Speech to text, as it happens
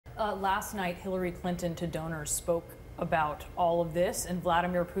Last night, Hillary Clinton to donors spoke about all of this, and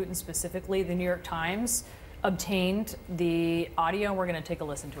Vladimir Putin specifically. The New York Times obtained the audio. We're going to take a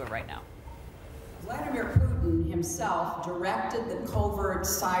listen to it right now. Vladimir Putin himself directed the covert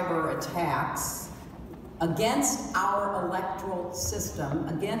cyber attacks against our electoral system,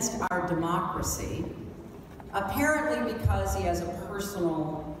 against our democracy, apparently because he has a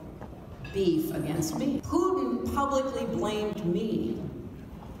personal beef against me. Putin publicly blamed me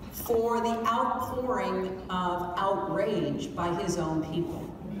for the outpouring of outrage by his own people.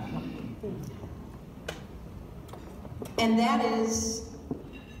 And that is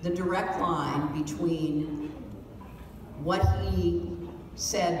the direct line between what he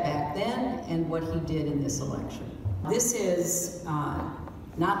said back then and what he did in this election. This is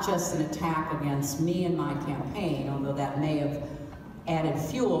not just an attack against me and my campaign, although that may have added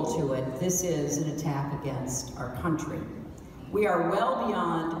fuel to it. This is an attack against our country. We are well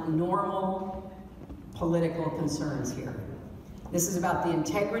beyond normal political concerns here. This is about the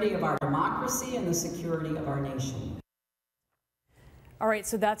integrity of our democracy and the security of our nation. All right,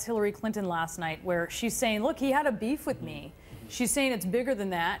 so that's Hillary Clinton last night, where she's saying, look, he had a beef with me. She's saying it's bigger than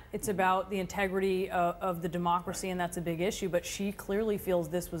that. It's about the integrity of the democracy, and that's a big issue. But she clearly feels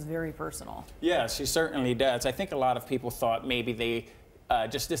this was very personal. Yeah, she certainly does. I think a lot of people thought maybe they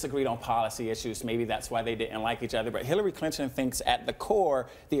just disagreed on policy issues. Maybe that's why they didn't like each other. But Hillary Clinton thinks at the core,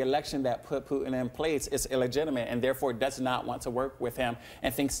 the election that put Putin in place is illegitimate and therefore does not want to work with him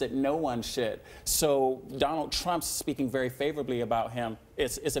and thinks that no one should. So Donald Trump's speaking very favorably about him.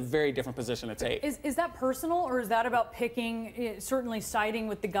 It's a very different position to take. Is that personal, or is that about picking, certainly siding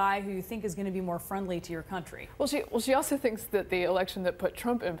with the guy who you think is going to be more friendly to your country? Well, she also thinks that the election that put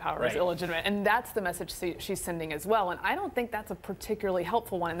Trump in power is illegitimate, and that's the message she's sending as well. And I don't think that's a particularly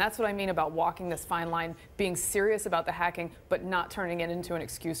helpful one, and that's what I mean about walking this fine line, being serious about the hacking, but not turning it into an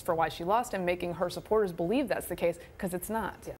excuse for why she lost and making her supporters believe that's the case, because it's not. Yeah.